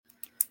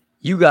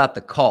You got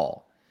the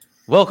call.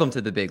 Welcome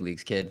to the big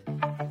leagues, kid.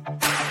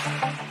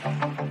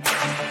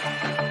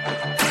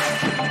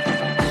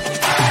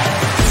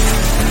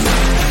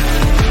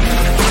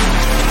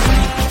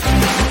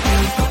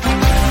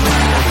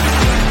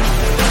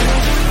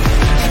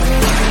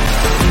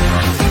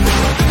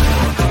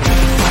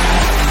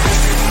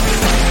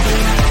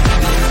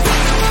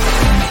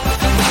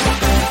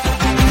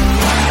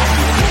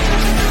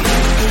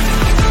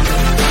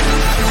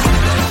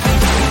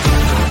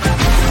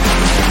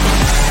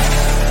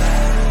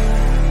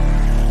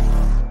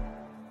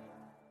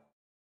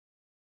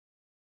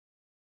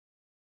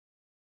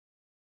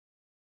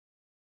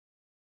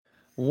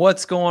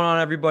 What's going on,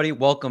 everybody?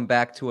 Welcome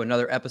back to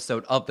another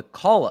episode of The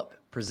Call Up,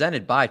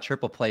 presented by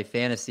Triple Play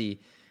Fantasy.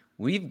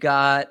 We've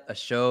got a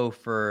show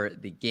for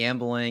the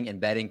gambling and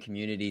betting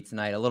community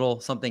tonight, a little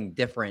something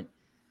different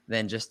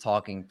than just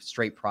talking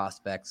straight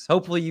prospects.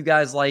 Hopefully you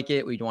guys like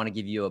it. We want to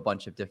give you a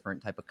bunch of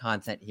different type of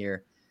content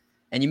here.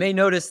 And you may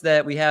notice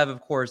that we have,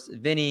 of course,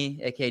 Vinny,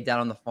 aka Down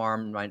on the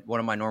Farm, one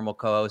of my normal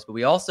co-hosts, but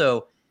we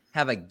also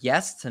have a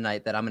guest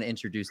tonight that I'm going to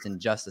introduce in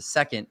just a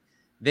second.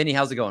 Vinny,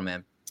 how's it going,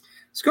 man?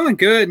 It's going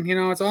good.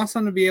 It's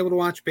awesome to be able to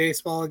watch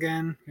baseball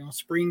again.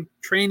 Spring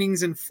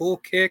training's in full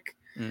kick.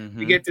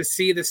 We get to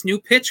see this new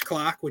pitch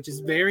clock, which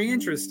is very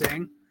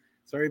interesting.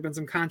 There's already been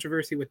some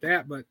controversy with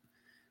that, but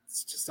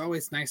it's just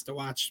always nice to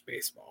watch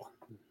baseball.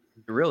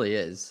 It really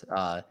is.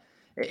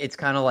 It's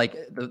kind of like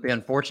the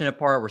unfortunate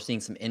part. We're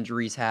seeing some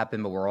injuries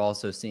happen, but we're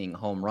also seeing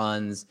home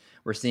runs.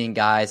 We're seeing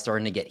guys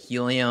starting to get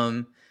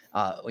helium.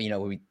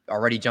 We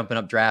already jumping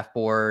up draft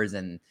boards,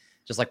 and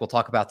just like we'll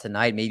talk about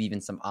tonight, maybe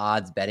even some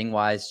odds betting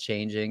wise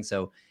changing.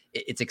 So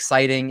it's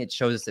exciting. It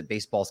shows us that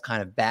baseball's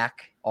kind of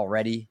back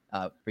already,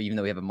 even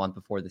though we have a month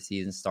before the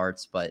season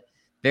starts, but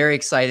very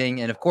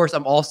exciting. And of course,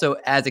 I'm also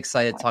as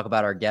excited to talk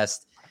about our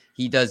guest.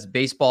 He does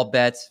baseball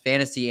bets,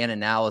 fantasy, and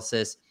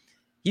analysis.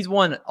 He's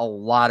won a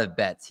lot of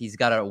bets. He's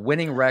got a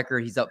winning record.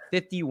 He's up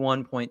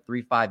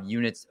 51.35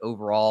 units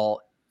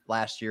overall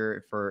last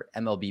year for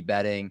MLB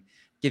betting.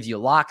 Gives you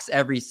locks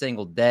every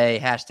single day.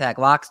 #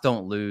 locks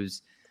don't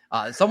lose.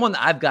 Someone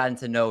that I've gotten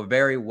to know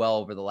very well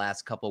over the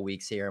last couple of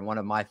weeks here, and one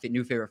of my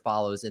new favorite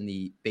follows in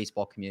the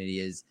baseball community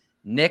is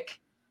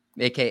Nick,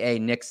 a.k.a.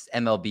 Nick's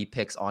MLB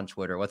Picks on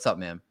Twitter. What's up,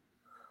 man?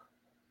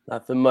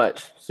 Nothing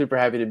much. Super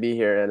happy to be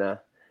here, and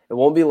it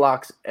won't be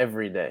locks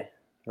every day,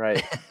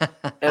 right?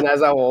 And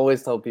as I will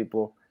always tell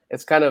people,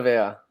 it's kind of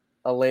a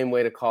lame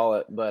way to call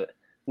it, but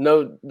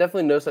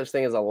definitely no such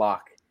thing as a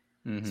lock,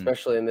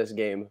 especially in this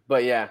game.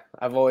 But yeah,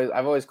 I've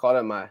always called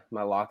it my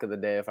lock of the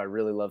day if I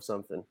really love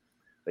something.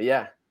 But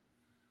yeah.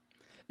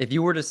 If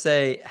you were to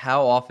say,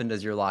 how often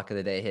does your lock of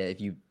the day hit?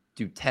 If you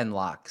do 10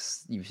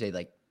 locks, you say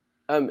like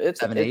it's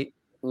 7, 8?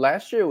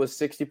 Last year it was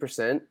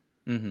 60%,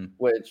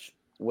 which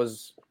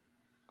was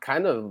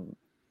kind of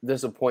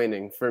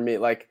disappointing for me.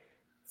 Like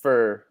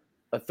for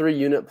a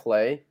 3-unit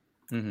play,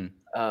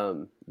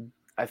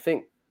 I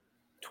think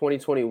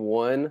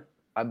 2021,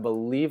 I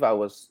believe I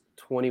was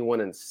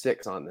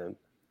 21-6 on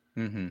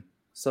them.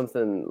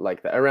 Something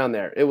like that, around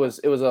there. It was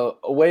a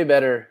way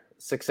better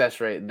success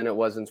rate than it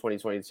was in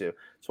 2022.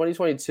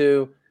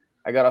 2022,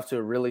 I got off to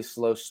a really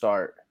slow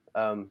start.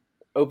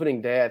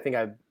 Opening day, I think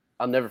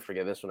I'll never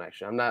forget this one,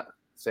 actually. I'm not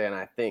saying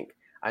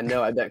I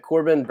know I bet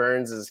Corbin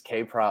Burns'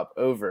 K-prop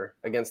over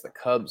against the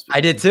Cubs.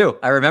 I did too.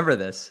 I remember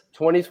this.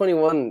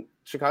 2021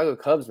 Chicago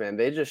Cubs, man,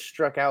 they just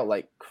struck out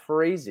like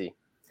crazy.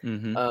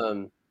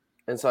 And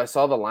so I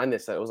saw the line they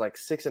said. It was like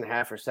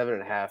 6.5 or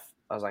 7.5.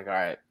 I was like, all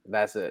right,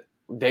 that's it.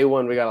 Day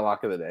one, we got a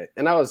lock of the day.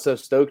 And I was so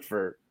stoked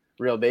for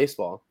real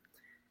baseball.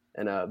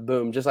 And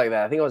boom, just like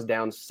that. I think I was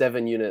down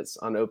 7 units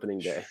on opening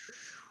day.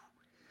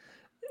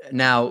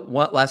 Now,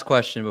 one last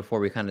question before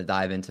we kind of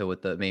dive into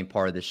what the main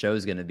part of the show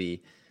is going to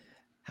be.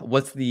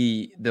 What's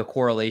the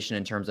correlation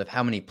in terms of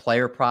how many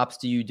player props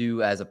do you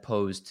do as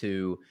opposed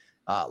to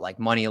like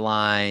money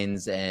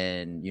lines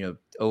and,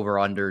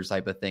 over-unders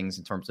type of things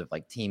in terms of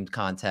like team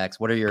context?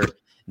 What are your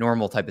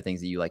normal type of things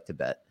that you like to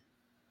bet?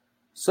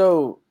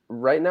 So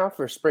right now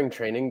for spring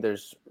training,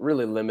 there's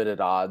really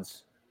limited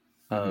odds.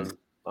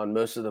 On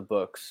most of the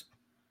books.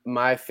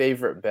 My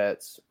favorite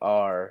bets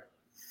are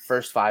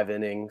first 5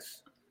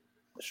 innings,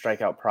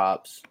 strikeout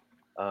props,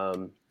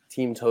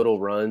 team total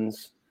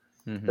runs.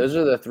 Those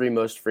are the 3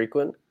 most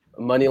frequent.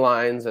 Money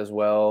lines as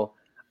well.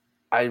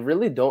 I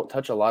really don't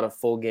touch a lot of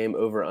full game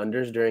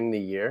over-unders during the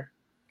year.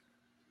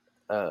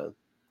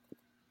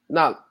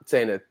 Not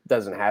saying it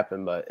doesn't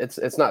happen, but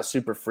it's not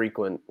super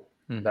frequent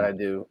that I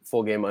do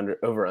full game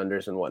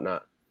over-unders and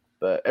whatnot.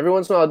 But every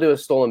once in a while I'll do a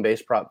stolen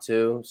base prop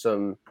too,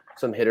 some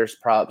hitters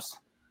props.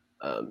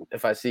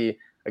 If I see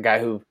a guy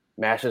who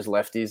mashes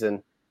lefties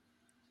and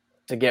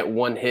to get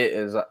 1 hit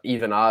is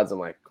even odds, I'm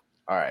like,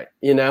 all right,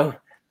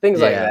 things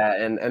like that.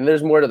 And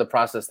there's more to the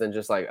process than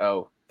just like,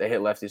 oh, they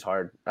hit lefties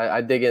hard. I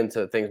dig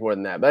into things more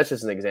than that, but that's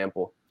just an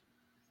example.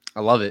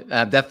 I love it.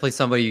 Definitely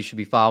somebody you should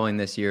be following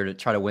this year to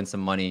try to win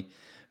some money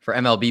for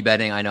MLB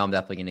betting. I know I'm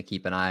definitely going to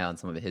keep an eye on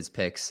some of his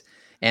picks.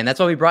 And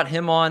that's why we brought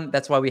him on.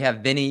 That's why we have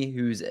Vinny,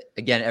 who's,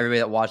 again, everybody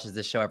that watches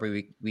this show every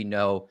week, we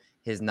know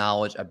his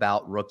knowledge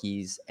about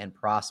rookies and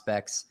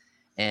prospects.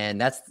 And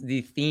that's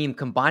the theme,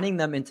 combining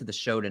them into the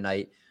show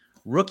tonight.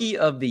 Rookie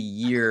of the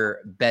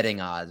Year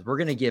betting odds. We're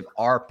going to give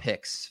our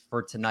picks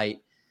for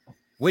tonight.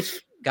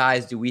 Which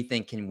guys do we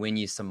think can win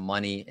you some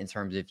money in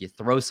terms of if you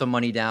throw some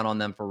money down on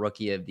them for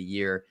Rookie of the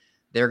Year,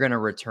 they're going to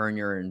return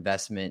your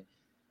investment,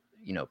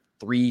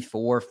 3,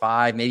 4,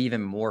 5, maybe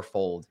even more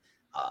fold.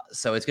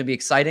 So it's going to be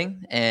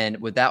exciting. And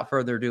without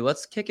further ado,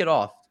 let's kick it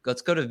off.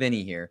 Let's go to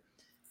Vinny here.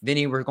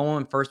 Vinny, we're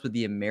going first with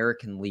the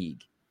American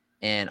League.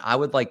 And I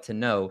would like to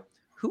know,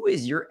 who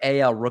is your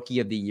AL Rookie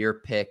of the Year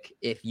pick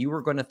if you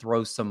were going to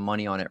throw some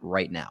money on it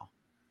right now?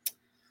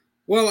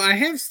 Well, I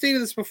have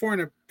stated this before in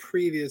a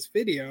previous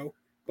video,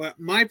 but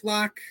my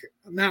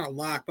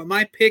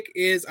pick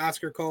is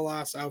Oscar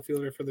Colas,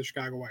 outfielder for the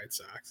Chicago White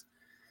Sox.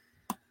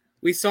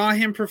 We saw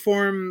him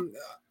perform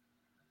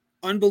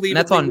unbelievably.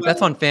 And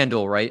that's on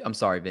FanDuel, right? I'm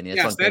sorry, Vinny.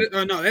 Yes,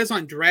 that's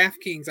on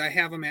DraftKings. I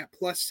have him at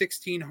plus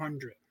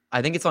 1,600.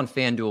 I think it's on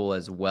FanDuel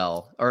as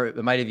well, or it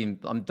might have even.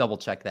 I'm double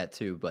check that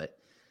too, but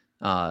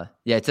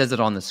it says it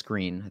on the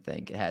screen. I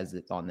think it has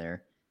it on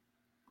there.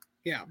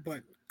 Yeah,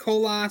 but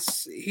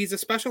Colas, he's a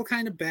special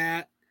kind of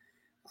bat.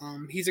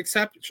 He's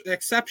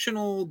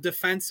exceptional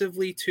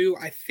defensively too.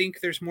 I think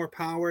there's more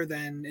power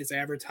than is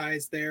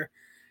advertised there.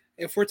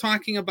 If we're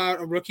talking about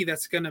a rookie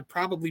that's going to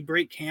probably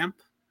break camp,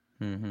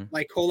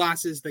 like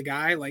Colas is the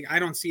guy. Like, I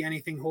don't see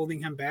anything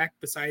holding him back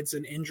besides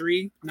an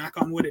injury. Knock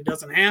on wood, it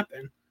doesn't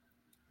happen.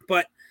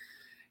 But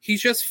he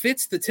just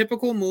fits the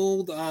typical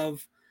mold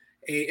of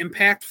a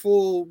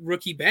impactful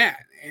rookie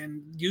bat.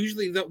 And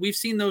usually we've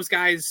seen those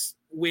guys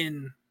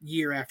win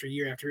year after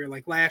year after year.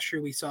 Like last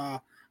year we saw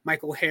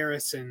Michael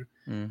Harris and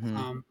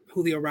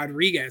Julio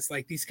Rodriguez,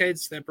 like these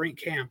kids that break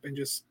camp and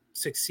just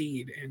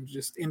succeed and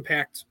just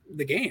impact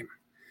the game.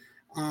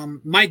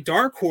 My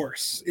dark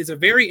horse is a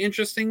very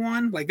interesting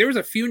one. Like, there was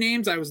a few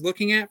names I was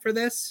looking at for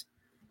this,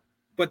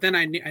 but then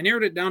I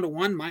narrowed it down to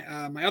one.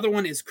 My other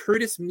one is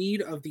Curtis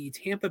Mead of the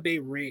Tampa Bay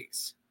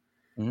Rays.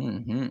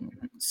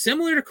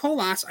 Similar to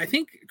Colas, I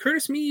think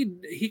Curtis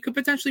Mead, he could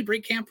potentially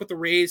break camp with the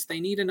Rays. They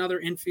need another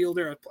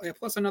infielder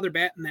plus another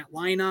bat in that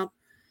lineup.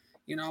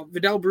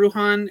 Vidal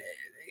Brujan,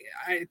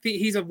 I think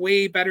he's a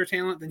way better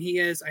talent than he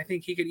is. I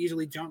think he could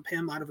easily jump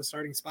him out of a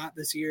starting spot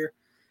this year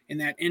in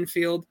that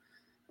infield.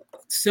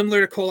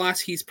 Similar to Colas,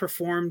 he's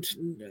performed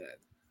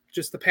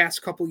just the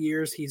past couple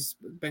years. He's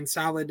been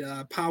solid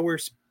power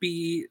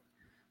speed,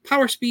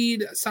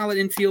 solid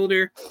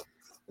infielder.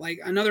 Like,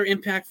 another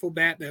impactful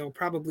bat that will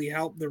probably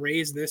help the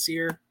Rays this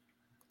year.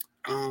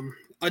 One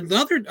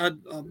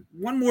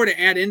more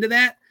to add into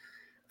that.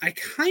 I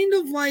kind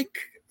of like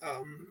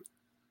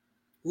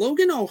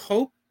Logan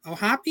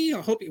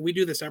O'Hoppe. We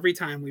do this every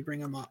time we bring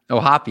him up.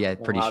 O'Hoppe,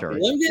 I'm pretty sure.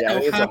 Logan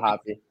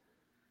O'Hoppe,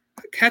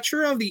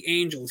 catcher of the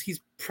Angels.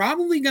 He's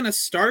probably going to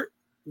start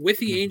with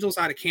the Angels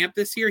out of camp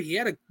this year. He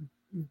had a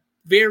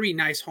very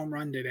nice home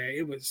run today.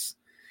 It was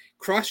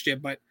crushed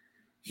it, but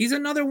he's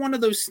another one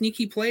of those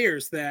sneaky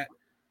players that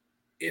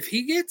if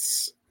he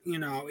gets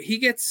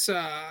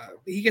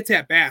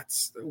at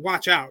bats,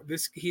 watch out.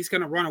 He's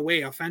going to run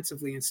away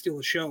offensively and steal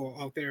a show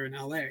out there in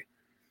LA.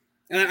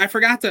 And I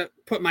forgot to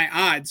put my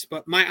odds,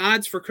 but my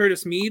odds for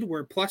Curtis Mead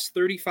were plus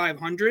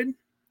 3,500.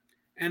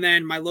 And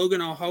then my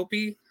Logan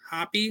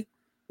O'Hoppe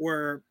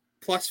were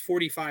plus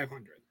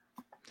 4,500.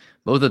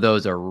 Both of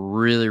those are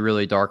really,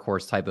 really dark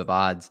horse type of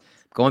odds.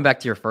 Going back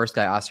to your first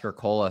guy, Oscar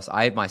Colas,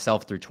 I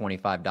myself threw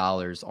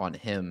 $25 on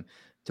him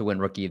to win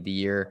Rookie of the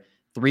Year.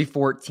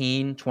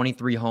 314,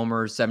 23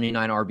 homers,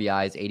 79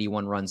 RBIs,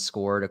 81 runs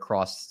scored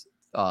across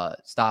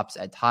stops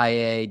at high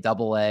A,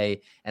 double A,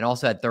 and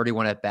also had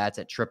 31 at-bats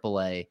at triple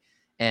A.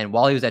 And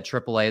while he was at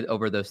AAA,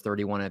 over those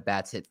 31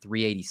 at-bats, hit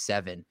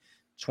 387,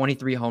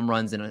 23 home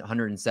runs in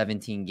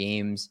 117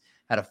 games,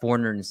 had a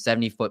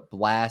 470-foot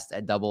blast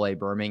at AA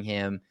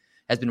Birmingham,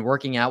 has been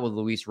working out with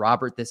Luis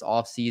Robert this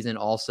offseason,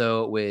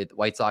 also with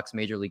White Sox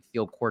Major League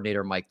Field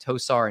Coordinator Mike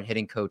Tosar and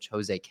hitting coach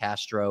Jose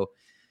Castro.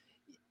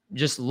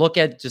 Just look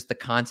at just the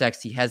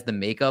context. He has the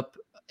makeup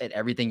and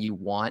everything you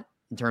want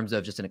in terms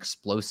of just an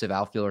explosive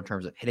outfielder, in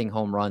terms of hitting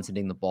home runs,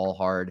 hitting the ball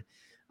hard.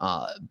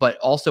 But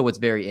also what's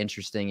very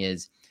interesting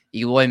is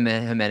Eloy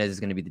Jimenez is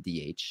going to be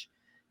the DH.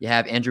 You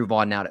have Andrew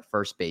Vaughn out at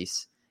first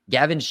base.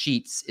 Gavin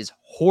Sheets is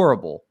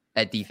horrible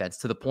at defense,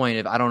 to the point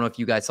of, I don't know if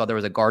you guys saw, there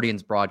was a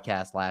Guardians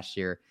broadcast last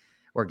year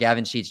where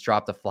Gavin Sheets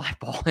dropped a fly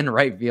ball in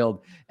right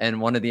field, and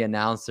one of the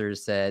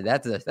announcers said,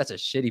 that's a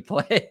shitty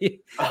play.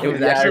 It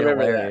was actually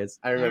hilarious.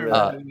 I remember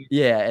that.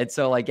 Yeah, and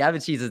so like Gavin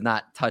Sheets is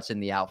not touching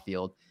the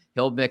outfield.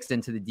 He'll mix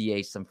into the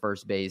DH, some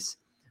first base.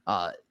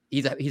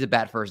 He's a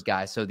bat first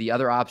guy. So the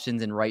other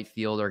options in right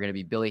field are going to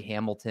be Billy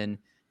Hamilton,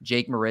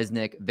 Jake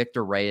Marisnick,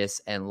 Victor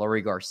Reyes, and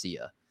Leury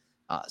Garcia.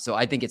 So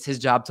I think it's his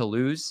job to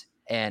lose.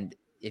 And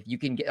if you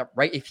can get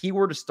right, if he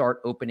were to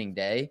start opening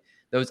day,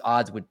 those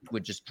odds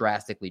would just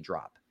drastically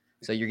drop.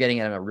 So you're getting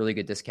at a really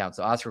good discount.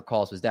 So Oscar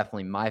Colas was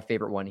definitely my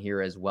favorite one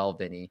here as well,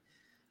 Vinny.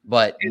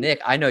 But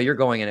Nick, I know you're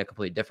going in a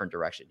completely different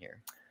direction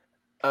here.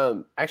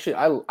 Actually,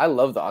 I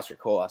love the Oscar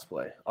Colas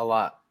play a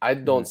lot. I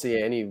don't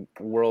see any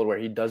world where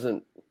he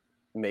doesn't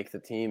make the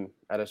team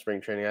out of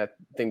spring training. I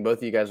think both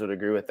of you guys would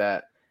agree with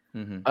that.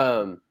 Mm-hmm.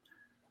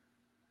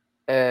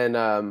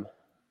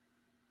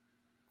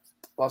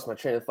 Lost my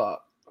train of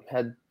thought.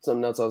 Had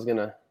something else I was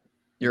gonna.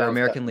 Your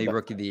American League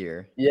Rookie of the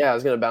Year. Yeah, I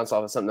was gonna bounce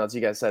off of something else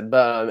you guys said,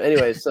 but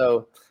anyway,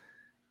 so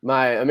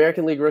my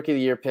American League Rookie of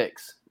the Year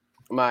picks.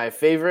 My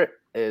favorite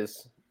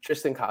is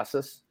Triston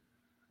Casas,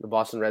 the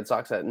Boston Red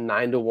Sox, at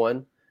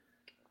 9-1.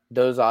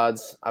 Those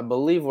odds, I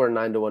believe, were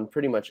 9-1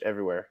 pretty much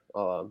everywhere.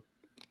 I'll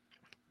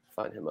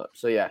find him up.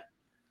 So yeah,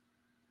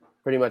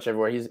 pretty much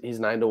everywhere. He's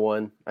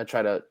 9-1. I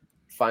try to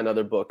find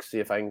other books, see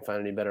if I can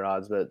find any better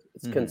odds, but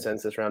it's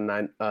consensus around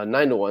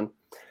 9-1.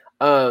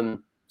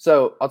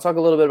 So I'll talk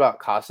a little bit about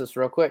Casas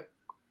real quick.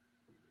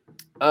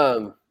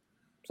 So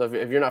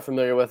if you're not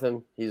familiar with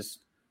him, he's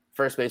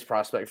first base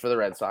prospect for the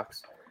Red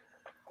Sox.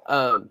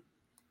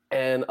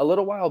 And a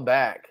little while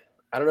back,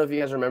 I don't know if you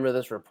guys remember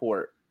this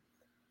report,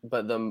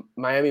 but the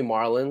Miami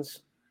Marlins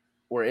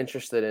were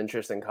interested in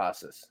Triston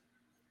Casas.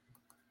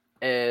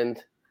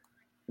 And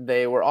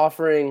they were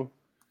offering,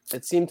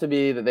 it seemed to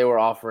be that they were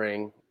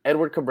offering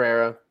Edward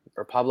Cabrera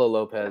or Pablo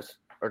Lopez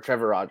or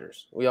Trevor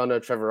Rogers. We all know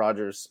Trevor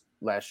Rogers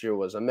last year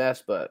was a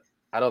mess, but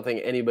I don't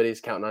think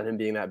anybody's counting on him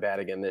being that bad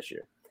again this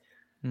year.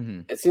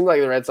 Mm-hmm. It seemed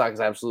like the Red Sox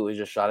absolutely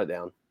just shot it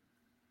down.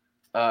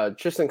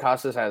 Triston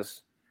Casas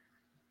has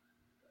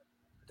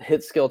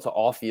hit skill to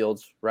all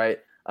fields, right?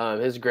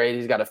 His grade,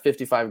 he's got a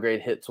 55 grade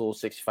hit tool,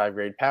 65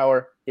 grade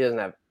power. He doesn't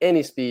have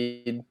any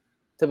speed.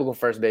 Typical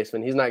first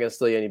baseman. He's not going to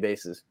steal you any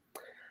bases.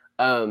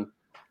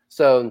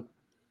 So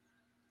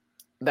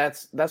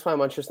that's why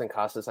I'm on Triston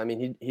Casas. I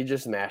mean, he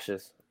just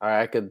smashes. All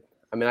right, I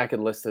could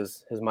list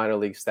his minor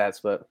league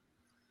stats, but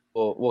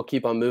we'll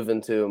keep on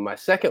moving to my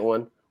second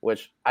one,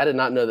 which I did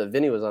not know that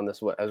Vinny was on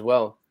this as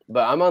well.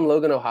 But I'm on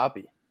Logan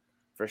O'Hoppe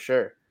for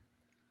sure.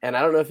 And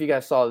I don't know if you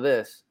guys saw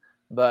this,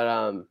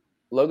 but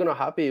Logan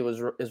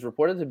O'Hoppe is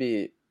reported to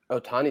be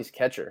Ohtani's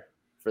catcher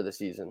for the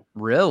season.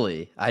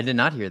 Really? I did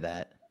not hear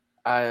that.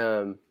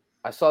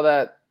 I saw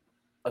that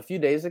a few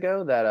days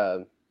ago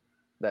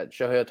that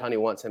Shohei Ohtani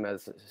wants him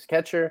as his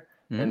catcher,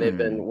 and they've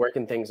been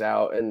working things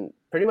out. And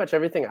pretty much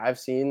everything I've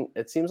seen,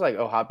 it seems like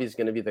O'Hoppe is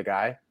going to be the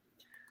guy.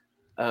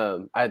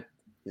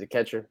 He's a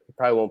catcher. He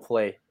probably won't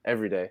play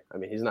every day. I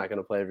mean, he's not going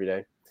to play every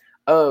day.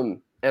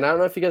 And I don't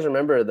know if you guys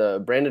remember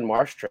the Brandon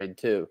Marsh trade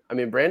too. I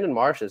mean, Brandon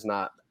Marsh is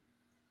not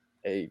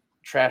a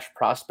trash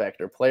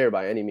prospect or player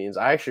by any means.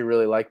 I actually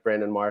really like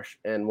Brandon Marsh.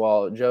 And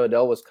while Joe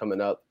Adell was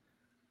coming up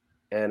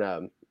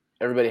and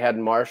everybody had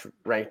Marsh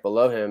ranked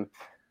below him,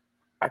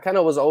 I kind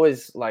of was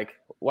always like,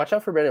 watch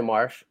out for Brandon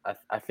Marsh.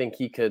 I think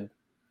he could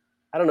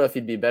 – I don't know if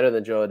he'd be better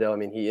than Joe Adell. I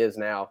mean, he is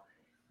now.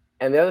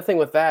 And the other thing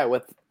with that,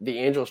 with the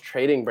Angels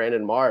trading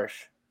Brandon Marsh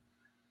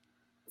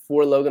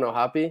for Logan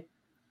O'Hoppe,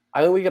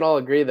 I think we can all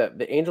agree that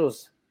the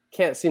Angels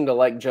can't seem to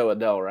like Joe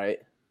Adell, right?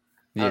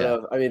 Yeah. I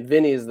don't know. I mean,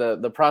 Vinny's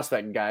the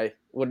prospect guy.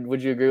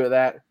 Would you agree with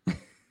that?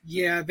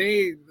 Yeah,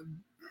 they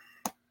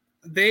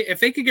if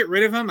they could get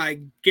rid of him, I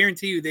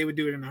guarantee you they would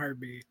do it in a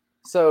heartbeat.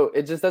 So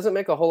it just doesn't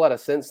make a whole lot of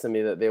sense to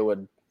me that they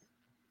would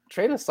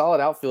trade a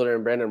solid outfielder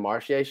in Brandon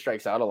Marsh. Yeah, he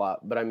strikes out a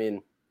lot, but I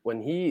mean,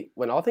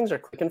 when all things are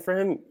clicking for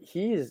him,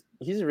 he's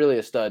really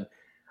a stud.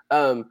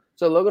 So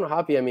Logan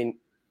O'Hoppe, I mean,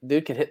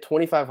 dude could hit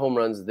 25 home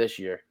runs this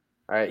year.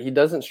 All right, he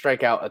doesn't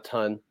strike out a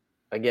ton.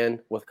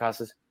 Again, with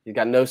Casas, he's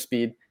got no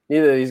speed.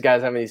 Neither of these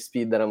guys have any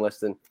speed that I'm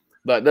listing.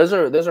 But those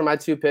are my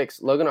two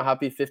picks. Logan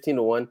O'Hoppe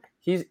 15-1.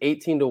 He's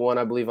 18-1,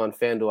 I believe, on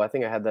FanDuel. I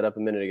think I had that up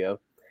a minute ago.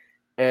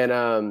 And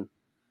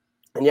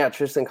yeah,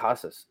 Triston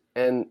Casas.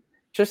 And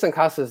Triston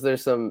Casas,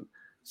 there's some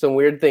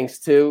weird things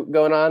too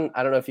going on.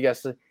 I don't know if you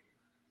guys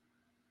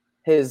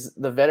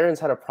the veterans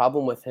had a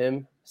problem with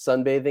him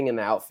sunbathing in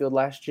the outfield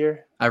last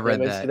year. I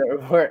read that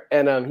report.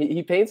 And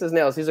he paints his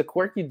nails. He's a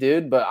quirky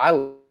dude, but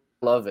I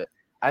love it.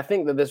 I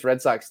think that this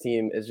Red Sox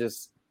team is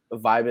just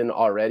vibing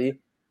already.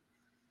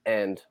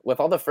 And with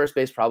all the first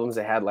base problems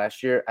they had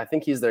last year, I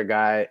think he's their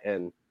guy,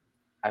 and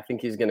I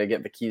think he's going to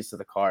get the keys to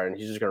the car, and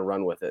he's just going to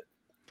run with it.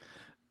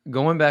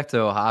 Going back to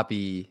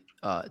O'Hoppe,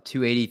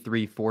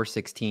 283,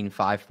 416,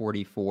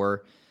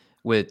 544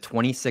 with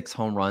 26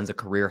 home runs, a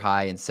career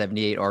high, and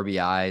 78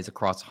 RBIs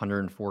across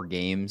 104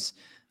 games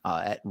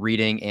at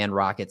Reading and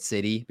Rocket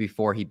City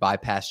before he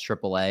bypassed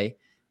AAA.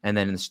 And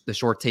then in the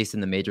short taste in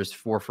the majors,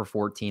 4 for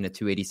 14, a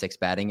 286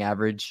 batting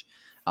average.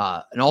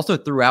 And also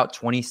threw out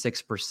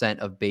 26%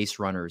 of base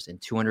runners in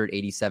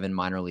 287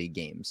 minor league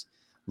games.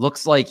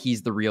 Looks like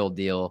he's the real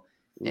deal.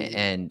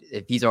 And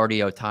if he's already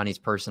Ohtani's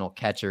personal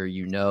catcher,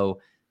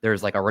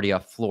 there's like already a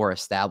floor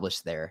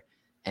established there.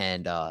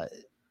 And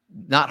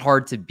not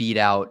hard to beat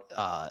out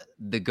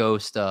the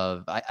ghost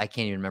of, I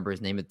can't even remember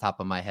his name at the top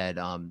of my head.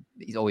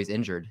 He's always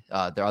injured.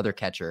 Their other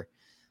catcher.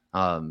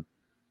 Was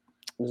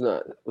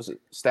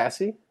it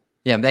Stassi?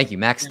 Yeah, thank you.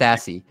 Max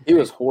Stassi. He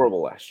was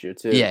horrible last year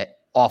too. Yeah,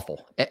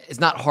 awful. It's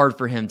not hard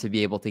for him to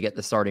be able to get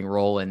the starting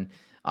role. And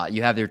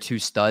you have their two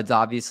studs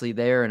obviously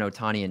there in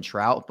Ohtani and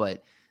Trout,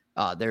 but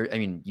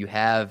you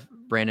have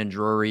Brandon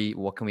Drury.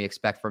 What can we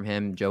expect from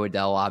him? Joe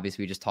Adell,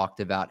 obviously we just talked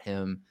about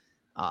him.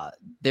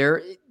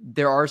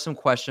 There are some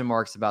question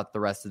marks about the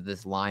rest of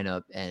this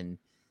lineup, and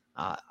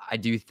I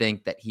do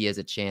think that he has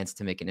a chance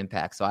to make an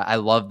impact. So I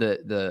love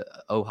the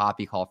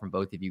Hoppy call from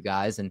both of you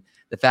guys, and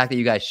the fact that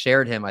you guys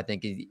shared him, I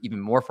think, is even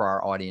more for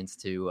our audience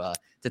to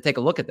take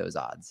a look at those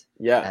odds.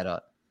 Yeah.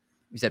 At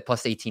you said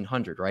plus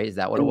 1,800, right? Is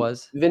that what it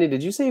was? Vinny,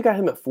 did you say you got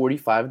him at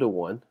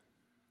 45-1?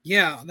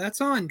 Yeah,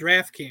 that's on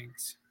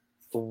DraftKings.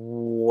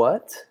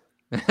 What?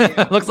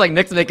 Yeah. Looks like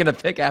Nick's making a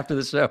pick after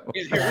the show.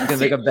 Yeah, He's gonna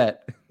make a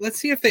bet. Let's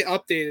see if they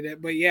updated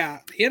it. But yeah,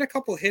 he had a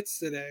couple hits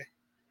today.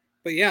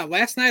 But yeah,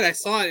 last night I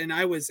saw it and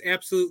I was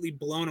absolutely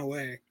blown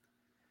away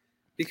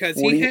because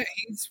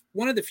he's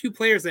one of the few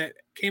players that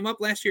came up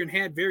last year and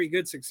had very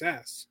good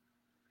success.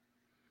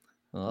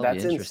 Well,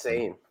 that's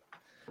insane.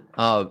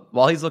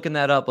 While he's looking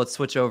that up, let's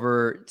switch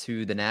over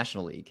to the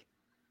National League.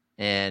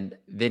 And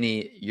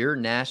Vinny, your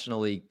National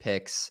League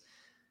picks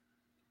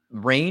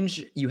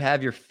range, you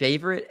have your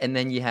favorite and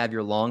then you have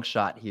your long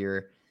shot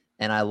here.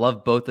 And I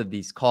love both of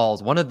these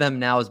calls. One of them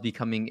now is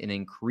becoming an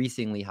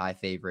increasingly high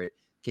favorite,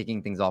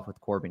 kicking things off with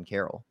Corbin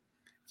Carroll.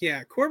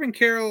 Yeah, Corbin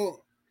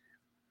Carroll,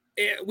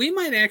 we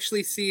might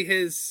actually see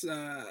his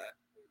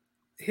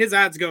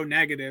odds go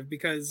negative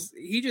because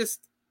he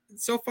just,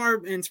 so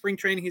far in spring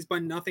training, he's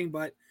done nothing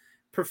but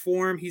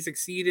perform. He's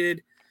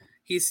exceeded.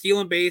 He's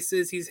stealing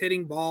bases. He's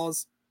hitting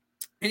balls.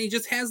 And he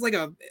just has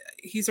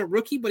he's a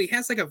rookie, but he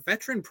has like a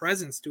veteran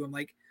presence to him.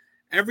 Like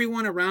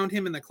everyone around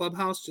him in the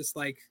clubhouse just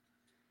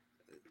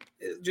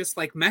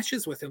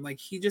meshes with him. Like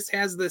he just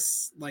has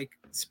this like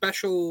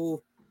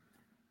special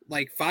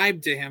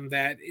vibe to him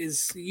that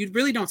is you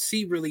really don't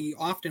see really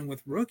often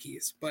with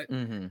rookies. But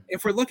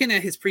if we're looking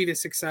at his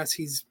previous success,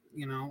 he's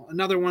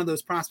another one of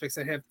those prospects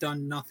that have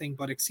done nothing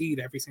but exceed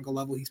every single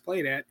level he's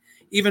played at,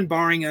 even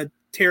barring a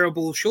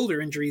terrible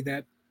shoulder injury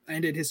that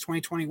ended his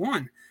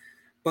 2021.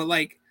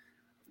 But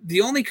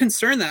the only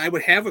concern that I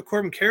would have with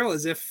Corbin Carroll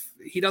is if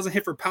he doesn't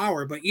hit for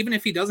power. But even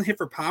if he doesn't hit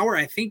for power,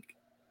 I think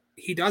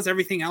he does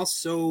everything else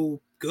so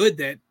good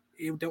that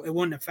it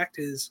wouldn't affect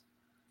his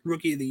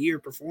Rookie of the Year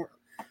performance.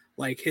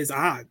 His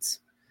odds.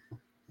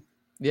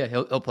 Yeah,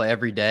 he'll play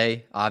every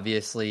day.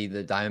 Obviously,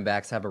 the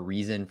Diamondbacks have a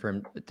reason for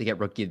him to get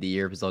Rookie of the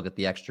Year because they'll get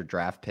the extra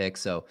draft pick.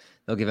 So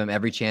they'll give him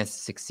every chance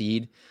to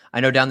succeed.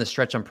 I know down the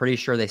stretch, I'm pretty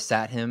sure they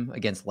sat him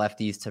against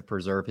lefties to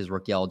preserve his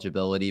rookie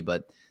eligibility,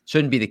 but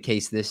shouldn't be the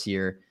case this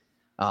year.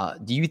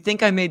 Do you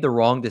think I made the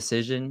wrong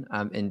decision?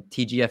 In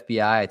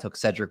TGFBI, I took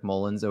Cedric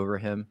Mullins over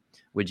him.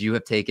 Would you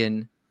have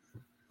taken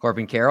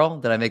Corbin Carroll?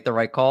 Did I make the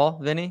right call,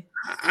 Vinny?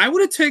 I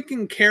would have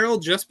taken Carroll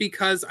just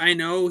because I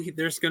know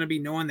there's going to be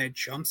no one that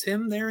jumps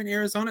him there in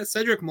Arizona.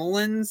 Cedric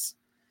Mullins,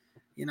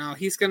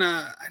 he's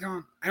gonna.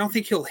 I don't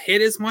think he'll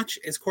hit as much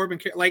as Corbin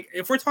Carroll.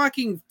 If we're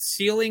talking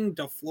ceiling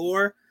to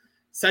floor,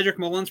 Cedric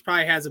Mullins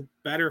probably has a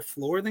better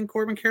floor than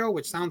Corbin Carroll,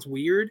 which sounds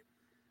weird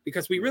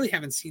because we really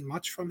haven't seen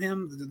much from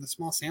him, the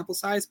small sample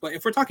size. But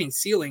if we're talking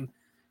ceiling,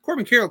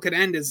 Corbin Carroll could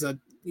end as a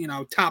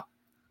top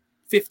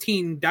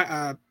 15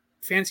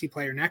 fantasy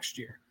player next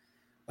year.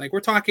 We're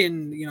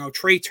talking,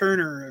 Trey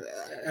Turner,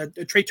 a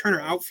Trey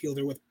Turner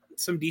outfielder with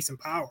some decent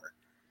power.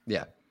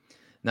 Yeah.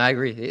 No, I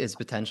agree. His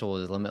potential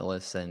is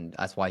limitless, and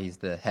that's why he's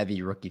the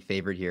heavy rookie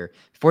favorite here.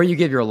 Before you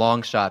give your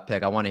long shot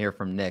pick, I want to hear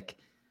from Nick.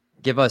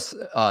 Give us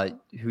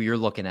who you're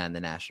looking at in the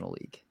National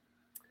League.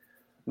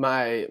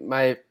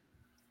 My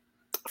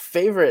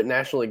favorite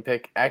National League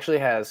pick actually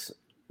has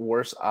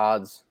worse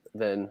odds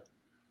than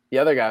the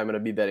other guy I'm going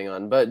to be betting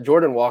on, but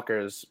Jordan Walker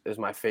is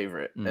my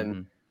favorite,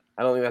 and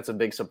I don't think that's a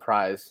big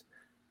surprise.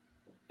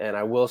 And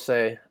I will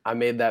say I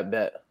made that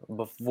bet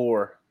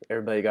before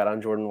everybody got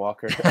on Jordan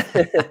Walker.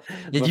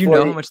 Did you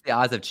know how much the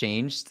odds have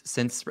changed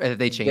since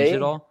they changed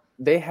it all?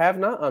 They have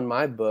not on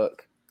my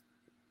book.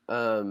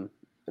 Now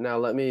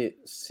let me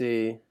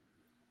see.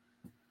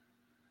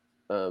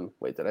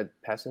 Wait, did I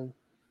pass him?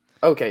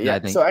 Okay,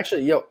 yeah. So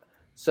actually,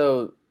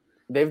 so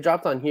they've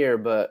dropped on here,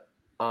 but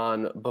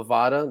on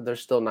Bovada they're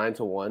still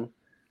 9-1,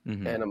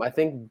 and I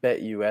think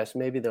BetUS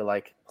maybe they're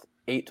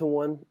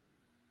 8-1,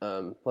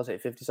 plus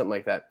 850, something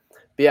like that.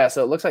 But yeah,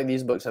 so it looks like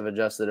these books have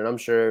adjusted, and I'm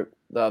sure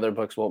the other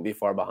books won't be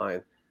far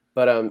behind.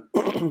 But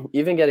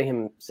even getting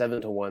him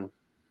 7-1,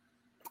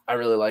 I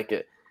really like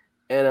it.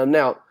 And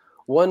now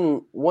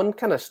one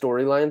kind of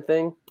storyline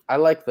thing. I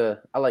like the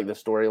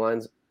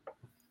storylines.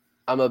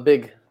 I'm a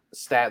big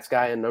stats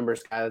guy and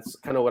numbers guy. That's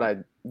kind of what I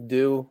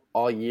do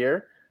all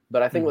year.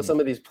 But I think with some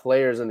of these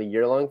players and the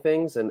year-long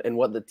things and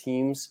what the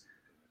teams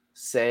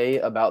say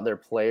about their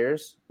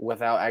players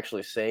without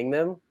actually saying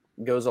them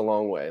goes a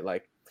long way.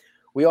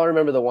 We all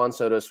remember the Juan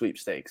Soto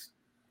sweepstakes,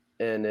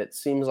 and it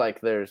seems like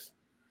there's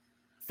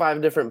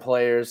 5 different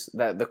players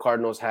that the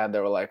Cardinals had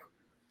that were like,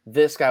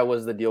 this guy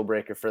was the deal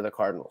breaker for the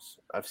Cardinals.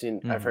 I've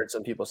heard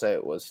some people say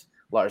it was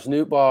Lars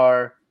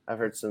Nootbaar. I've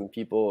heard some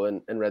people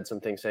and read some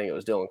things saying it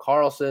was Dylan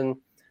Carlson.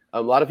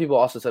 A lot of people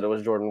also said it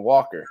was Jordan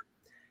Walker.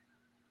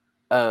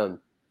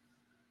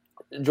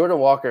 Jordan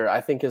Walker,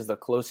 I think, is the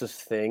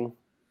closest thing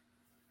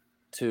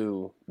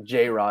to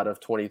J-Rod of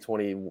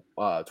 2021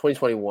 or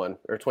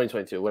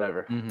 2022,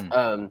 whatever.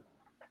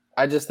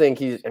 I just think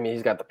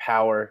he's got the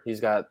power. He's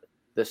got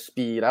the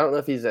speed. I don't know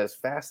if he's as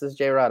fast as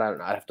J-Rod. I don't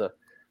know. I'd have to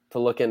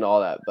look into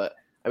all that. But,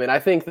 I mean, I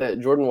think that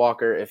Jordan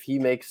Walker, if he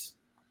makes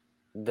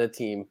the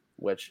team,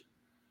 which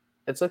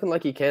it's looking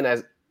like he can,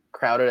 as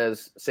crowded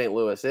as St.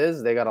 Louis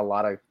is, they got a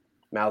lot of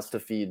mouths to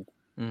feed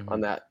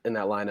in that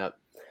lineup.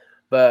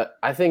 But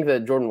I think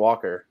that Jordan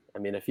Walker, I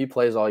mean, if he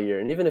plays all year,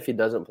 and even if he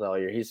doesn't play all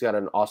year, he's got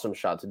an awesome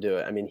shot to do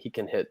it. I mean, he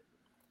can hit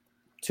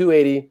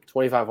 280,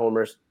 25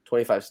 homers,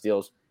 25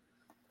 steals.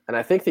 And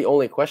I think the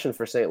only question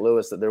for St.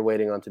 Louis that they're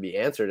waiting on to be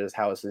answered is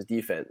how is his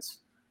defense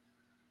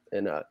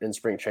in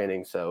spring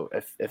training. So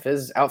if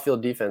his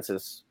outfield defense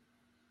is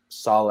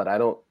solid, I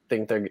don't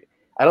think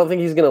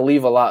he's going to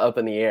leave a lot up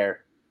in the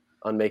air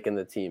on making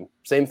the team.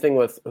 Same thing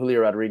with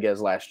Julio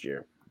Rodriguez last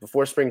year.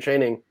 Before spring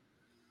training,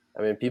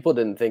 I mean, people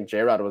didn't think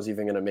J-Rod was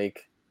even going to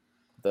make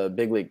the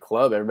big league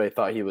club. Everybody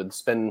thought he would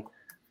spend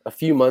a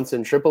few months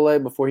in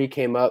AAA before he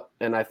came up.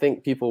 And I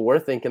think people were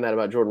thinking that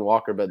about Jordan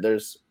Walker, but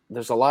there's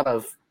a lot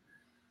of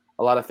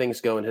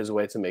things going his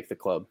way to make the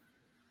club.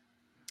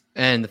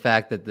 And the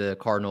fact that the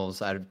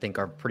Cardinals, I think,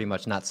 are pretty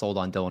much not sold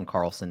on Dylan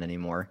Carlson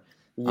anymore.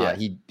 Yeah.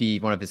 He'd be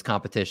one of his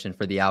competition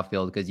for the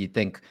outfield because you'd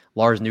think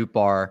Lars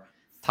Nootbaar,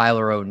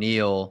 Tyler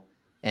O'Neill,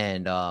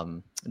 and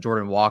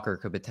Jordan Walker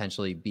could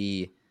potentially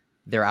be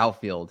their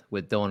outfield,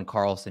 with Dylan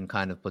Carlson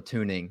kind of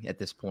platooning at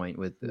this point,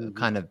 with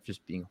kind of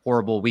just being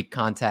horrible, weak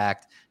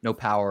contact, no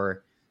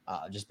power,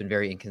 just been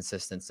very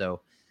inconsistent.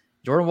 So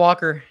Jordan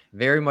Walker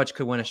very much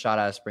could win a shot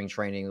out of spring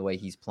training the way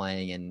he's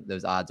playing, and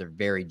those odds are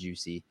very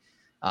juicy.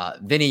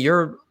 Vinny,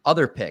 your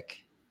other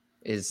pick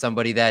is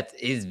somebody that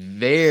is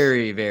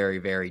very, very,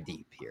 very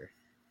deep here.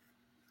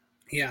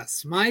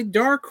 Yes, my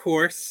dark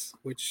horse,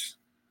 which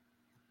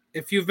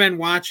if you've been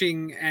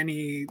watching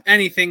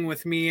anything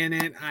with me in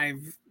it,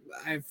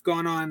 I've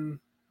gone on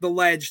the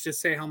ledge to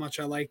say how much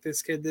I like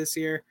this kid this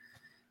year.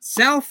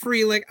 Sal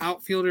Frelick,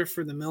 outfielder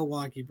for the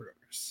Milwaukee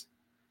Brewers.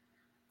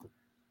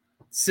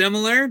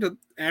 Similar to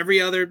every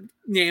other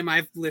name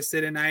I've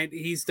listed tonight,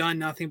 he's done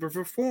nothing but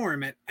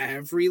perform at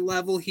every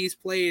level he's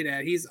played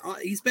at.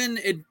 He's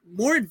been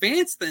more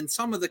advanced than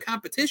some of the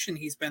competition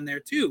he's been there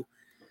too.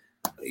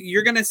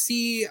 You're going to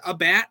see a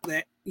bat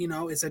that,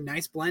 is a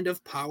nice blend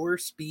of power,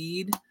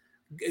 speed,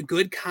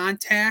 good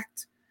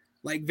contact,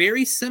 like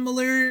very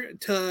similar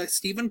to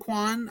Stephen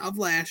Kwan of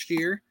last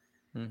year.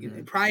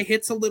 It probably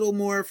hits a little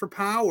more for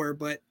power,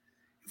 but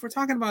if we're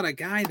talking about a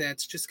guy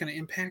that's just going to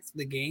impact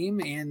the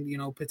game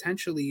and,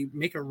 potentially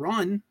make a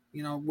run,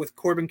 with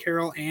Corbin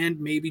Carroll and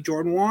maybe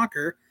Jordan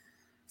Walker,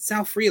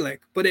 Sal Frelick.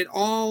 But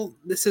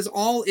this is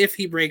all if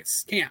he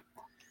breaks camp.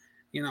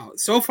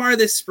 So far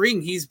this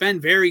spring, he's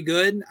been very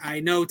good. I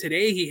know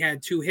today he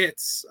had 2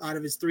 hits out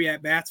of his 3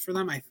 at-bats for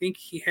them. I think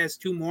he has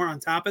 2 more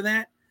on top of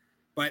that.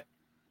 But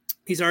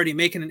he's already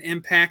making an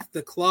impact.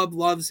 The club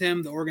loves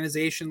him. The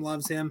organization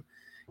loves him.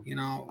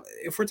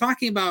 If we're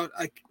talking about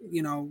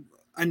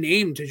a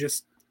name to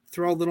just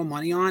throw a little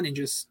money on and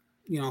just,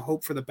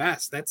 hope for the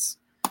best, it's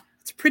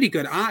pretty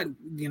good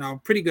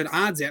pretty good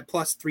odds at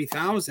plus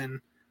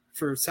 3,000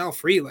 for Sal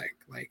Frelick.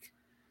 Like,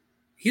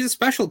 he's a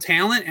special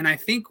talent. And I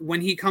think when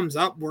he comes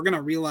up, we're going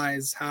to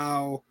realize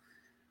how,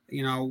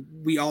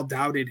 we all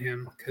doubted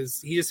him,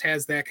 because he just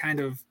has that kind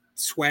of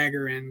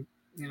swagger and,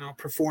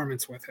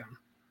 performance with him.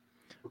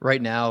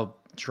 Right now,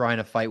 trying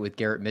to fight with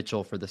Garrett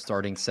Mitchell for the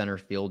starting center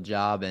field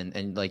job.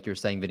 And like you're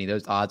saying, Vinny,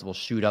 those odds will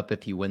shoot up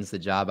if he wins the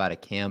job out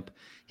of camp.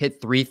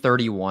 Hit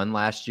 331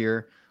 last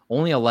year,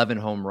 only 11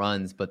 home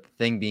runs. But the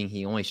thing being,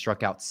 he only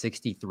struck out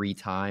 63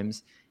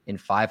 times in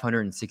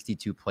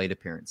 562 plate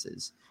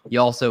appearances. He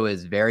also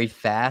is very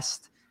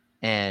fast.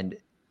 And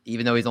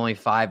even though he's only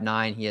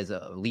 5'9", he has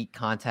elite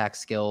contact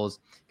skills,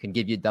 can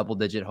give you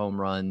double-digit home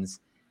runs.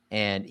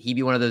 And he'd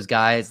be one of those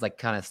guys, like,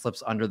 kind of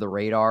slips under the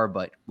radar,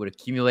 but would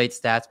accumulate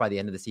stats by the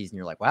end of the season.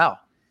 You're like, wow,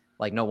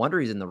 like, no wonder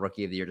he's in the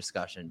Rookie of the Year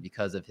discussion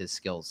because of his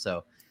skills.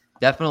 So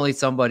definitely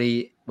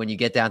somebody, when you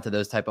get down to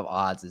those type of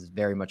odds, is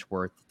very much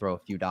worth to throw a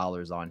few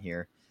dollars on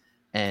here.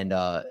 And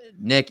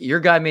Nick, your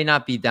guy may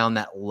not be down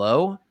that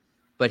low,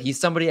 but he's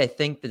somebody I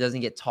think that doesn't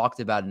get talked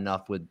about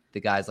enough with the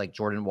guys like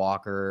Jordan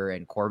Walker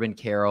and Corbin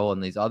Carroll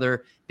and these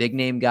other big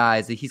name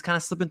guys. He's kind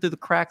of slipping through the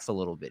cracks a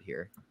little bit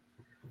here.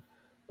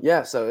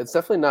 Yeah, so it's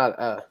definitely not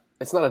a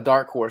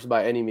dark horse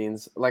by any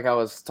means. Like I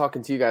was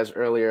talking to you guys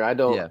earlier, I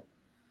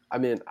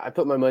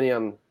put my money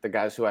on the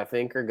guys who I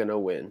think are going to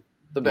win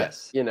the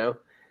best,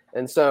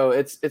 And so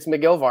it's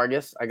Miguel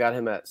Vargas. I got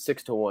him at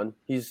 6-1.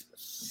 He's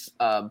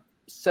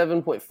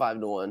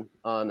 7.5-1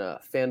 on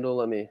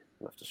FanDuel. I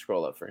have to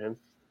scroll up for him.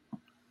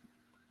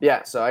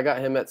 Yeah, so I got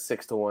him at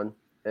 6-1,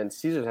 and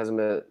Caesars has him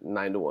at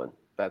 9-1.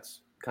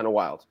 That's kind of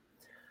wild.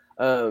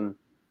 And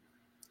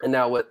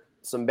now with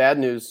some bad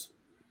news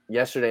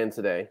yesterday and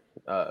today,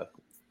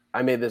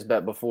 I made this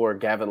bet before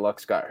Gavin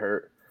Lux got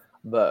hurt,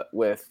 but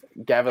with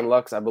Gavin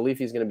Lux, I believe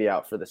he's going to be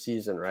out for the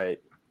season, right?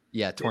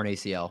 Yeah, torn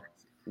ACL.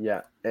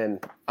 Yeah,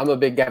 and I'm a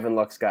big Gavin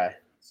Lux guy,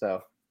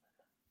 so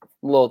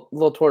I'm a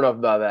little torn up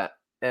about that.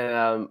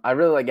 And I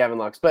really like Gavin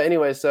Lux. But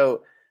anyway,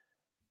 so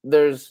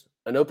there's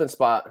an open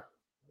spot.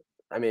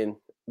 I mean,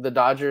 the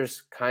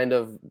Dodgers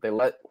they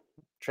let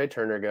Trey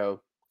Turner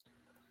go.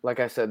 like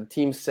I said,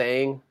 teams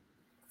saying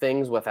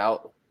things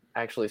without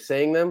actually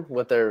saying them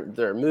with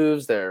their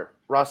moves, their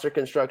roster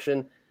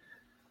construction.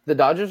 The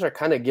Dodgers are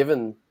kind of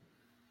giving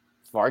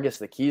Vargas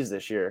the keys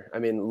this year. I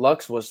mean,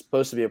 Lux was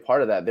supposed to be a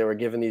part of that. They were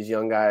giving these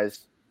young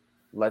guys,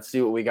 let's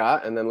see what we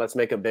got, and then let's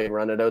make a big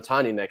run at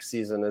Ohtani next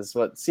season is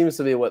what seems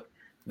to be what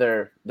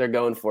they're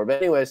going for.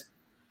 But anyways,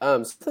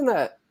 something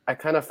that I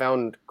kind of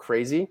found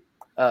crazy,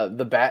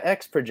 the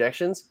BatX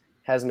projections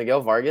has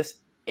Miguel Vargas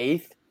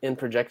 8th in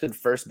projected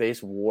first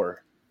base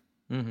WAR,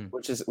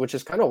 which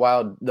is kind of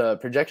wild. The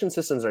projection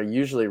systems are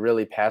usually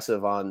really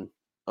passive on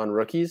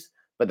rookies,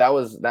 but that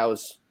was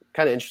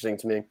kind of interesting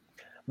to me.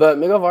 But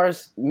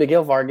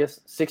Miguel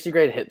Vargas, 60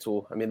 grade hit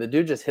tool. I mean, the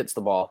dude just hits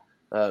the ball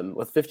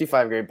with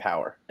 55 grade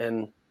power.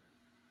 And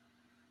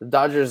the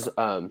Dodgers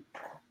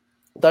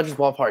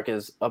ballpark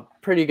is a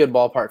pretty good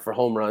ballpark for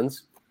home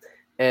runs.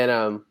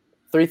 And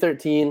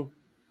 313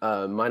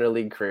 minor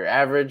league career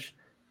average.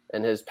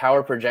 And his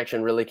power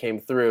projection really came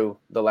through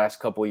the last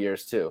couple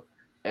years too.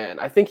 And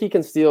I think he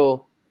can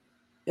steal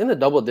in the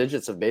double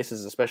digits of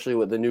bases, especially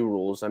with the new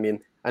rules. I mean,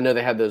 I know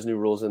they had those new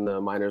rules in the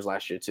minors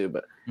last year too,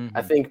 but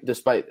I think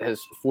despite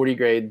his 40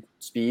 grade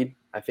speed,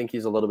 I think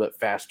he's a little bit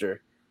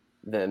faster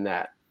than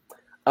that.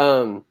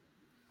 And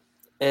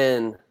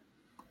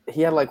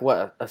he had like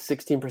a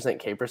 16%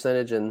 K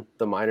percentage in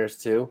the minors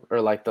too,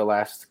 or like the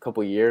last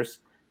couple years.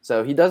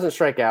 So he doesn't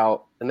strike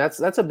out, and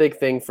that's a big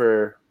thing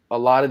for a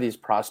lot of these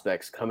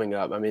prospects coming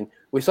up. I mean,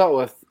 we saw it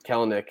with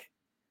Kelenic.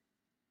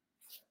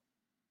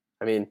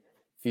 I mean,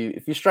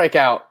 if you strike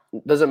out,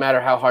 it doesn't matter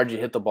how hard you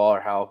hit the ball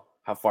or how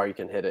far you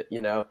can hit it, you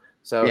know?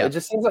 So It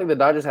just seems like the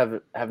Dodgers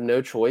have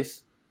no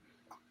choice.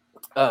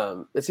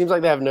 It seems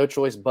like they have no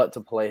choice but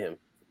to play him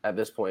at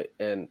this point.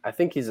 And I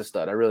think he's a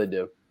stud. I really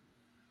do.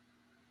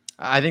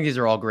 I think these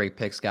are all great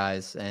picks,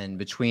 guys. And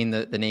between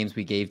the names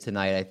we gave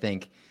tonight, I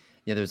think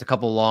there's a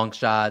couple long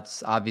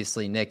shots.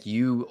 Obviously, Nick,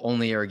 you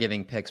only are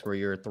giving picks where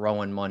you're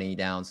throwing money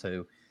down.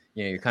 So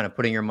you're kind of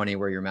putting your money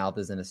where your mouth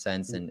is in a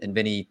sense. And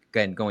Vinny,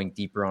 again, going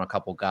deeper on a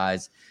couple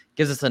guys,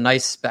 gives us a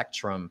nice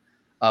spectrum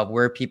of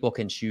where people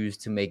can choose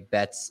to make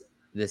bets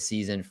this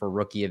season for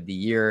Rookie of the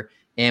Year.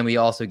 And we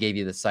also gave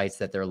you the sites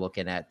that they're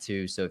looking at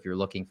too. So if you're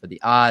looking for the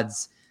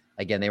odds,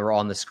 again, they were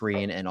on the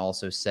screen and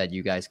also said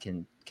you guys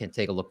can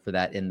take a look for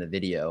that in the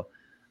video.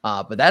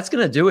 But that's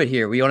going to do it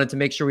here. We wanted to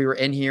make sure we were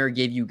in here,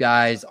 gave you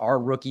guys our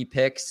rookie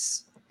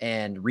picks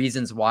and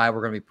reasons why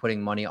we're going to be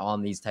putting money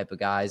on these type of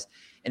guys.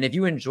 And if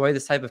you enjoy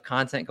this type of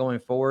content going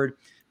forward,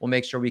 we'll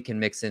make sure we can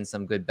mix in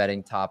some good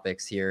betting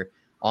topics here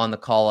on the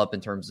call up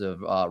in terms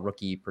of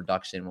rookie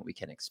production, what we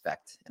can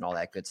expect and all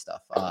that good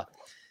stuff.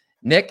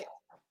 Nick,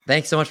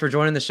 thanks so much for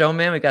joining the show,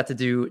 man. We got to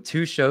do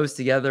 2 shows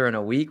together in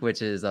a week,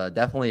 which is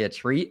definitely a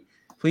treat.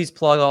 Please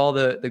plug all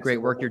the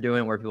great work you're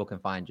doing, where people can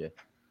find you.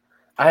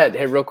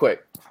 Hey, real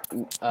quick.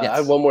 Yes. I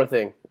have one more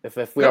thing.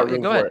 If we are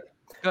room for it.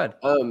 Go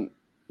ahead.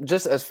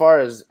 Just as far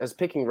as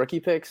picking rookie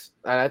picks,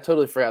 and I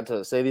totally forgot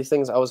to say these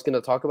things. I was going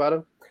to talk about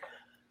them.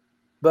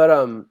 But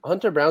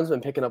Hunter Brown's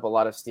been picking up a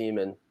lot of steam,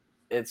 and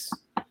it's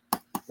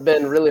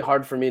been really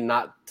hard for me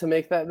not to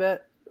make that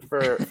bet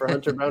for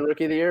Hunter Brown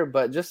Rookie of the Year.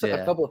 But just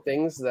a couple of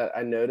things that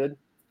I noted.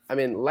 I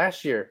mean,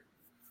 last year,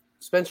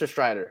 Spencer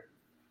Strider.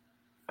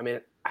 I mean,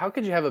 how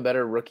could you have a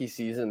better rookie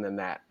season than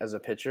that as a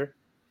pitcher?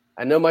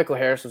 I know Michael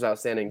Harris was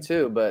outstanding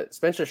too, but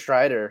Spencer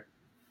Strider,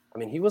 I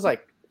mean, he was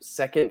like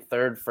second,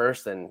 third,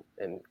 first in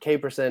K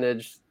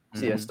percentage,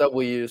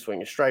 CSW, swing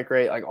and strike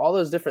rate, like all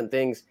those different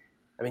things.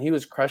 I mean, he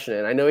was crushing it.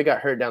 And I know he got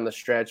hurt down the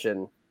stretch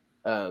and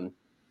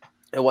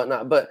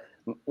whatnot. But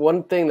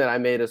one thing that I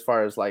made as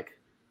far as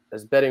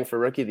as betting for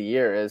Rookie of the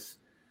Year is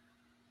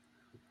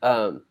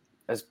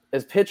as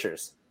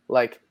pitchers.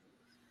 Like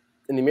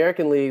in the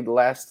American League, the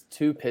last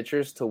 2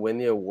 pitchers to win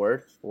the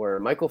award were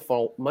Michael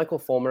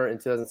Fulmer in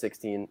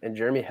 2016 and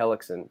Jeremy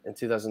Hellickson in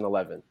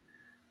 2011.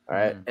 All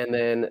right. And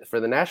then for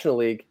the National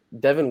League,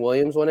 Devin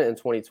Williams won it in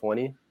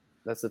 2020.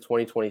 That's the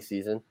 2020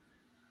 season.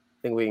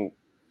 I think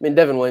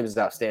Devin Williams is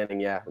outstanding.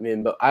 Yeah. I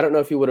mean, but I don't know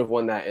if he would have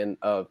won that in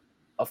a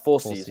full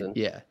season.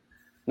 Yeah.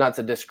 Not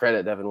to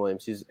discredit Devin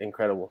Williams. He's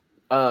incredible.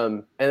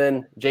 And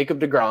then Jacob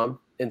deGrom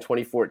in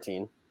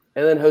 2014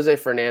 and then Jose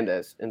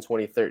Fernandez in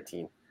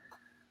 2013.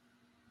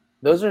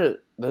 Those are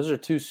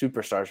 2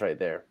 superstars right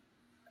there.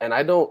 And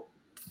I don't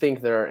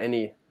think there are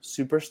any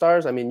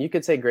superstars. I mean, you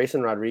could say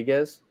Grayson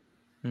Rodriguez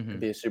would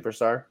be a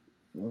superstar,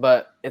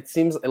 but it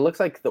looks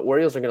like the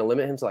Orioles are going to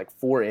limit him to like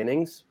 4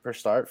 innings per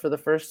start for the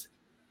first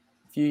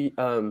few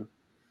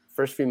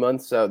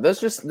months. So that's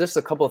just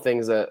a couple of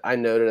things that I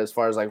noted as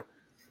far as like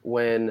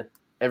when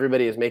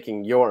everybody is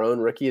making your own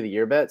Rookie of the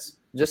Year bets,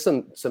 just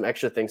some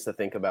extra things to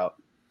think about.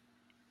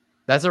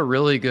 That's a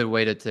really good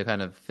way to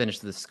kind of finish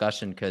the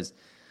discussion because,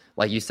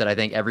 like you said, I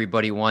think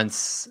everybody,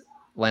 once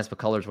Lance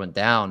McCullers went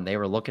down, they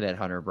were looking at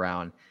Hunter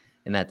Brown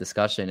in that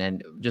discussion.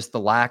 And just the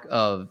lack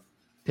of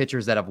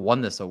pitchers that have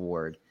won this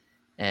award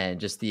and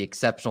just the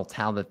exceptional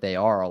talent that they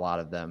are, a lot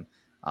of them,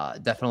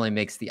 definitely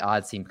makes the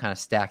odds seem kind of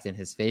stacked in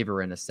his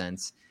favor in a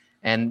sense.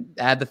 And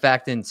add the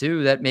fact in,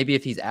 too, that maybe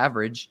if he's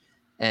average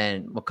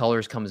and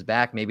McCullers comes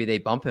back, maybe they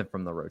bump him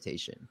from the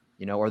rotation,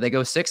 or they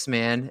go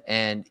 6-man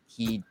and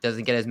he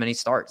doesn't get as many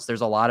starts.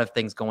 There's a lot of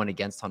things going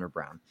against Hunter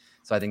Brown.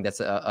 So I think that's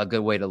a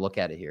good way to look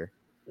at it here.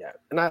 Yeah,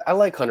 and I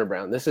like Hunter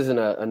Brown. This isn't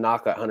a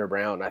knock at Hunter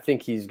Brown. I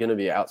think he's going to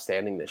be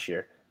outstanding this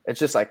year. It's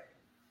just like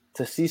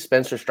to see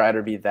Spencer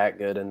Strider be that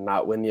good and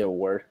not win the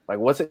award. Like,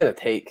 what's it going to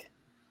take?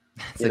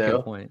 That's a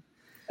good point.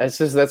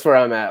 That's where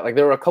I'm at. Like,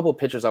 there were a couple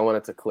pitchers I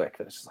wanted to click.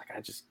 It's just like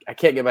I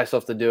can't get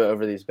myself to do it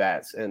over these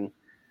bats. And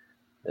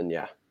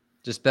yeah.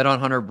 Just bet on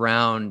Hunter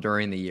Brown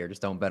during the year.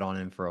 Just don't bet on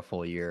him for a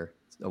full year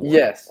award.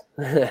 Yes.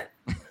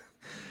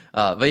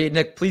 But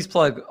Nick, please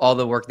plug all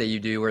the work that you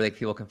do, where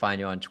people can find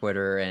you on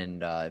Twitter.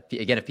 And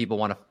again, if people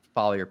want to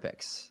follow your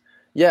picks.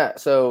 Yeah.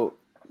 So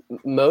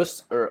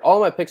all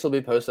my picks will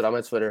be posted on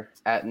my Twitter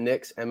at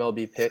Nick's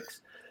MLB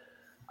Picks.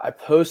 I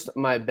post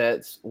my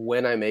bets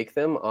when I make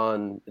them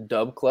on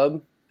Dub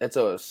Club. It's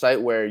a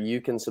site where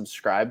you can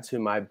subscribe to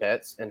my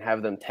bets and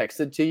have them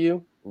texted to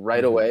you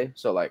right away.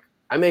 So like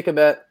I make a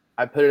bet,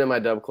 I put it in my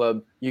Dub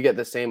Club. You get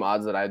the same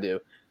odds that I do.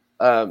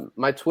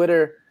 My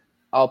Twitter,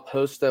 I'll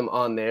post them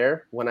on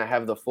there when I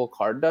have the full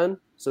card done.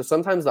 So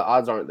sometimes the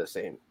odds aren't the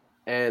same.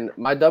 And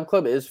my Dub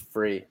Club is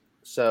free.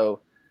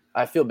 So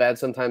I feel bad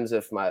sometimes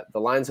if the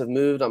lines have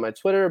moved on my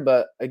Twitter.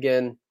 But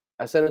again,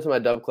 I send it to my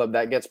Dub Club.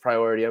 That gets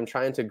priority. I'm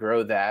trying to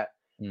grow that.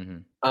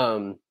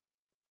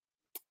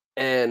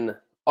 And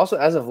also,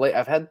 as of late,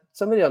 I've had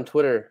somebody on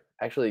Twitter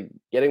actually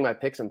getting my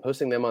picks and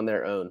posting them on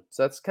their own.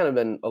 So that's kind of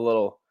been a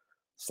little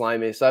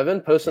slimy. So I've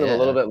been posting them a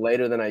little bit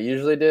later than I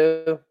usually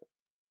do.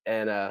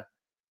 And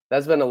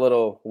that's been a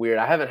little weird.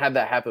 I haven't had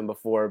that happen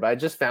before, but I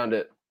just found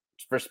it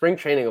for spring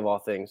training of all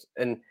things.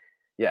 And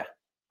yeah,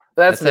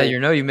 that's how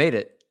you made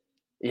it.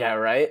 Yeah,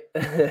 right.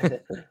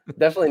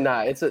 Definitely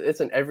not. It's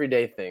an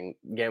everyday thing.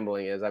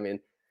 Gambling is. I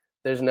mean,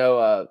 there's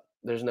no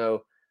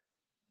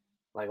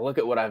like, look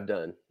at what I've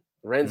done.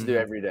 Rents do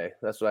every day.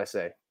 That's what I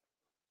say.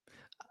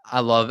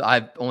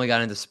 I've only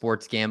got into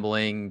sports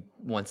gambling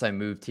once I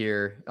moved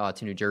here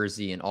to New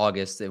Jersey in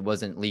August. It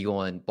wasn't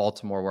legal in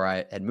Baltimore where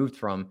I had moved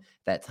from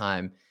that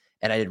time.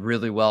 And I did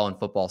really well in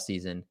football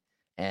season.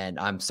 And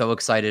I'm so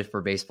excited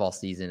for baseball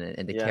season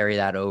and to carry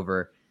that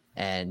over.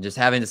 And just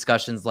having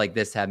discussions like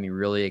this had me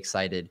really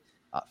excited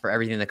for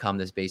everything to come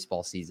this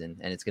baseball season.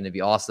 And it's going to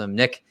be awesome.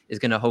 Nick is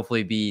going to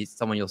hopefully be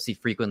someone you'll see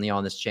frequently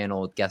on this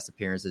channel with guest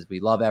appearances. We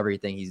love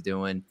everything he's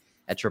doing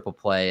at Triple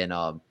Play.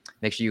 And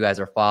make sure you guys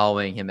are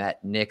following him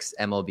at Nick's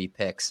MLB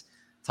Picks.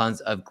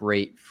 Tons of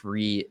great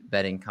free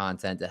betting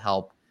content to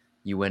help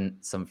you win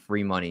some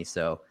free money.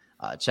 So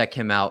check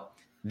him out.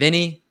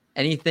 Vinny,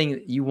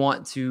 anything you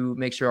want to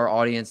make sure our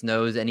audience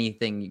knows?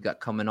 Anything you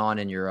got coming on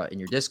in your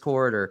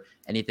Discord or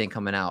anything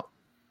coming out?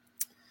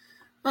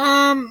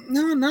 No,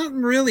 not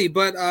really.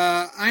 But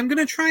I'm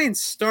gonna try and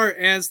start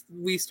as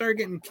we start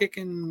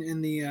kicking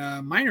in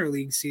the minor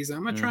league season.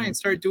 I'm gonna try and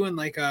start doing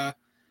like at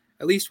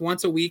least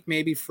once a week,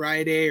 maybe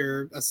Friday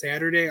or a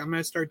Saturday. I'm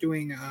gonna start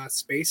doing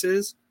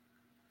spaces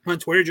on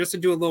Twitter just to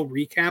do a little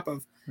recap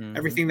of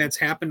everything that's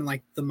happened,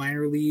 like the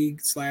minor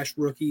league /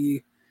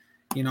 rookie,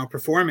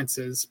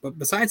 performances. But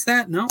besides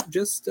that, no,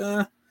 just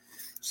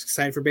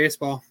excited for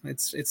baseball.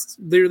 It's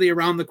literally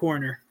around the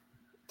corner.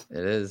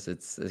 It is.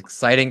 It's an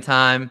exciting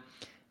time,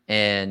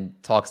 and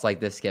talks like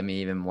this get me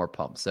even more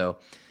pumped. So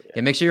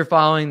make sure you're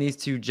following these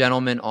two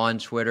gentlemen on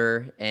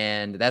Twitter.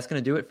 And that's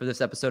going to do it for this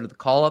episode of The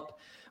Call Up.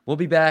 We'll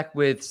be back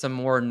with some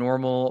more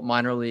normal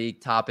minor league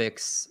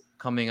topics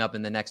coming up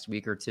in the next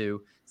week or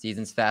two.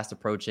 Season's fast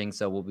approaching,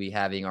 so we'll be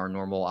having our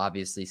normal,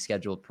 obviously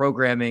scheduled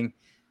programming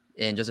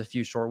in just a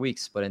few short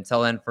weeks. But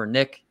until then, for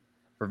Nick,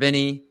 for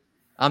Vinny,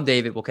 I'm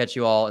David. We'll catch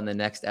you all in the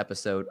next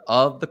episode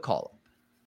of The Call Up.